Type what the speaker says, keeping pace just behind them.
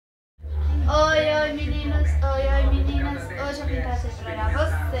hoje eu vim trazer para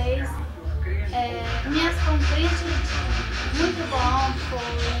vocês minhas comprinhas de dia. Muito bom,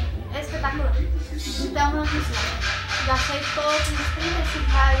 foi espetacular. Então vamos lá. Gastei todos os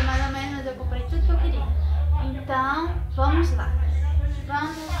R$35 mais ou menos, eu comprei tudo que eu queria. Então vamos lá.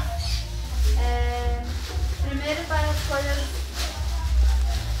 Vamos primeiro para as coisas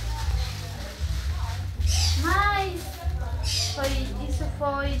mais. Isso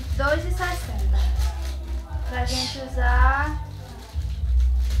foi R$2,60 pra gente usar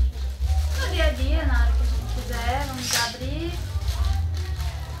no dia a dia, na hora que a gente quiser. Vamos abrir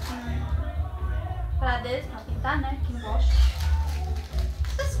pra dentro, pra pintar, né? Quem gosta.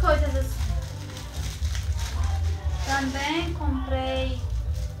 Essas coisas assim. Também comprei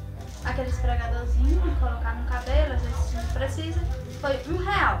aquele esfregadorzinho pra colocar no cabelo, às vezes não precisa. Foi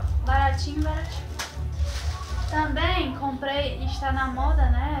R$1, baratinho, baratinho. Também comprei, está na moda,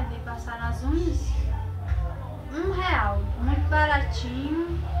 né, de passar nas unhas, R$1, muito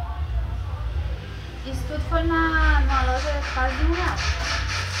baratinho. Isso tudo foi numa loja quase de R$1.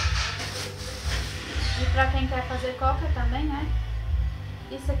 E pra quem quer fazer coca também, né,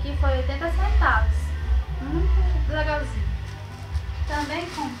 isso aqui foi 80 centavos, muito legalzinho. Também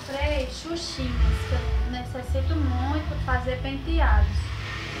comprei xuxinhas, que eu necessito muito para fazer penteados,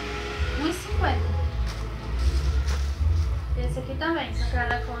 R$1,50. Esse aqui também, só que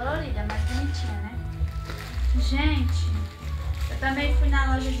ela é colorida, mais bonitinha, né? Gente, eu também fui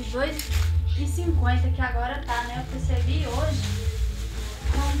na loja de R$2,50, que agora tá, né? Eu percebi hoje.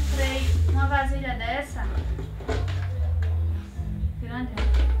 Comprei uma vasilha dessa, grande,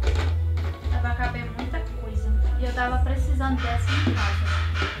 dá pra caber muita coisa. E eu tava precisando dessa em casa.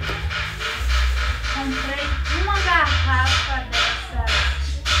 Comprei uma garrafa dessas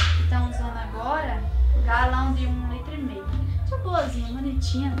que estão usando agora, galão de 1,5 litro. Boazinha,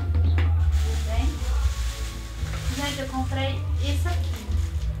 bonitinha. Bem? Gente, eu comprei isso aqui.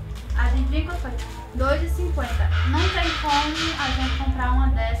 Adivinha quanto foi? R$2,50. Não tem como a gente comprar uma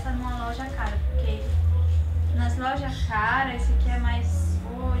dessa numa loja cara, porque nas lojas caras esse aqui é mais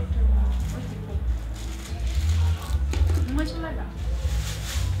 8 e pouco. Muito legal.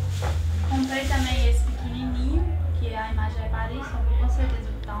 Comprei também esse pequenininho, que a imagem é Paris, só que com certeza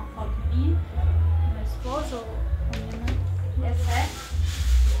vou botar uma foto minha, com meu esposo ou com minha mãe. É certo?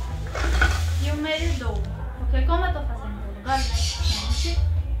 E o medidor, porque como eu tô fazendo bolo agora, né, gente,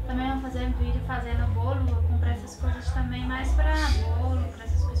 também vou fazer um vídeo fazendo bolo. Eu comprei essas coisas também mais pra bolo, pra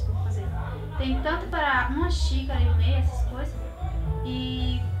essas coisas que eu vou fazer. Tem tanto para 1,5 xícaras, essas coisas,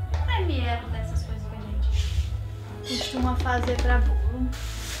 e 1 ml dessas coisas que a gente costuma fazer pra bolo.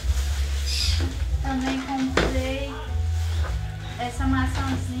 Também comprei essa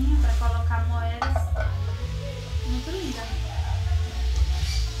maçãzinha pra colocar moedas, muito linda.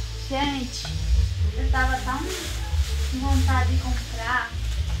 Gente, eu tava tão com vontade de comprar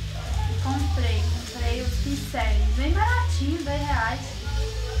e comprei os pincéis, bem baratinho, R$10.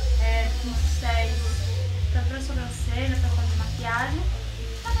 Pincéis pra sobrancelha, pra fazer maquiagem.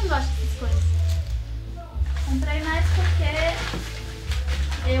 Eu não gosto dessas coisas. Comprei mais porque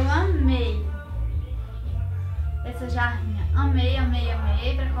eu amei essa jarrinha. Amei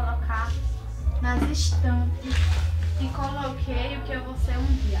pra colocar nas estantes. E coloquei o que eu vou ser um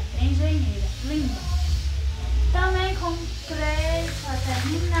dia, engenheira, linda. Também comprei, para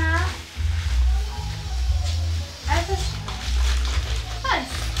terminar, essas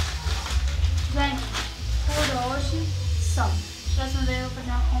coisas. Gente, por hoje só. Próxima vez eu vou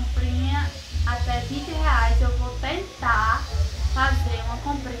fazer uma comprinha até R$20. Eu vou tentar fazer uma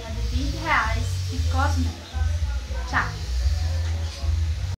comprinha de R$20 de cosméticos.